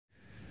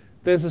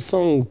There's a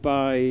song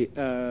by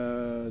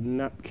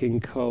Nat King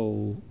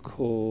Cole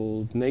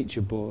called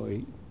Nature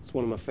Boy. It's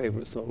one of my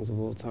favourite songs of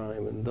all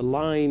time. And the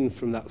line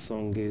from that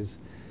song is,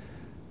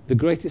 "The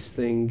greatest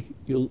thing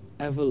you'll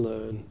ever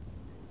learn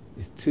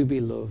is to be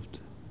loved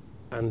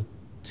and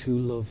to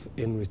love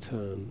in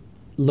return."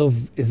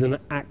 Love is an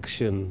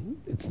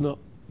action. It's not,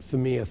 for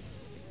me, a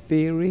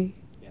theory.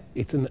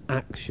 It's an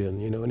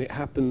action, you know, and it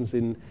happens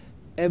in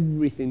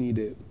everything you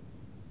do.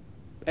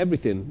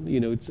 Everything, you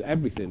know, it's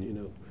everything, you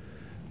know.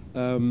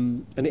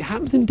 And it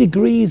happens in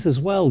degrees as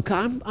well.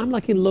 I'm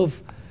like in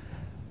love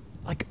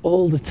like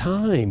all the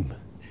time.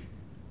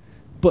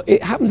 But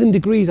it happens in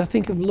degrees. I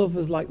think of love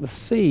as like the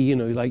sea, you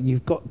know, like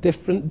you've got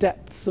different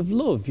depths of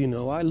love, you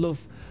know. I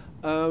love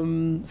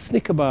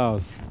Snicker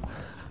bars.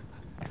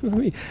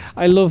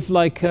 I love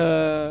like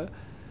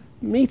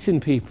meeting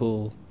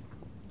people.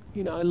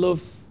 You know, I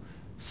love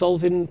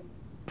solving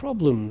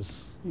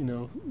problems, you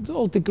know. It's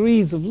all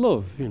degrees of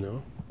love, you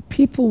know.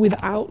 People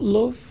without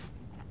love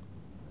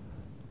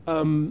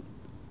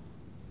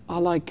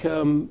are like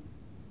in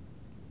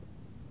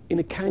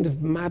a kind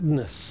of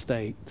madness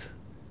state,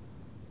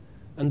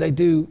 and they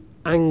do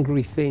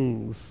angry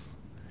things,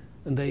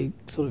 and they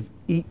sort of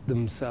eat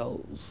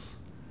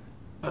themselves,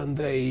 and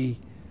they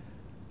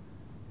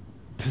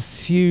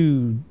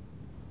pursue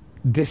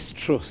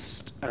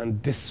distrust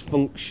and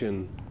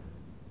dysfunction.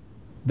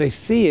 They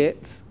see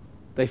it,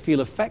 they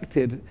feel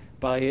affected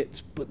by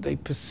it, but they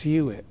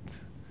pursue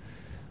it.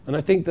 And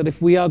I think that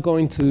if we are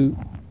going to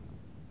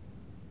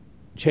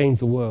change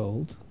the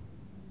world,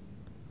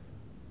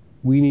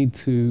 we need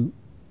to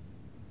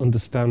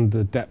understand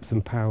the depth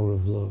and power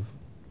of love.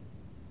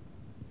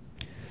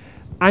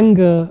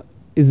 Anger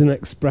is an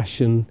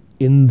expression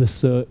in the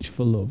search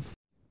for love.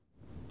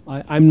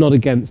 I'm not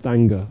against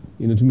anger.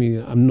 You know, to me,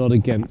 I'm not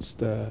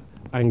against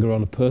anger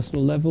on a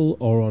personal level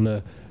or on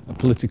a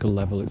political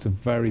level. It's a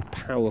very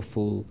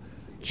powerful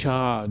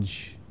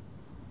charge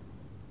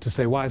to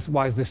say, why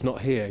is this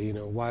not here? You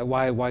know,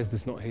 why is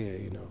this not here?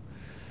 You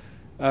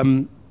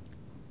know,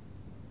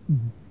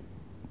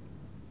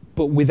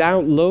 but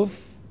without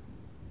love,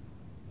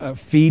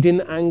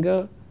 feeding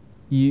anger,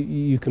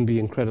 you can be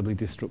incredibly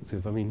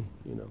destructive. I mean,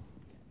 you know.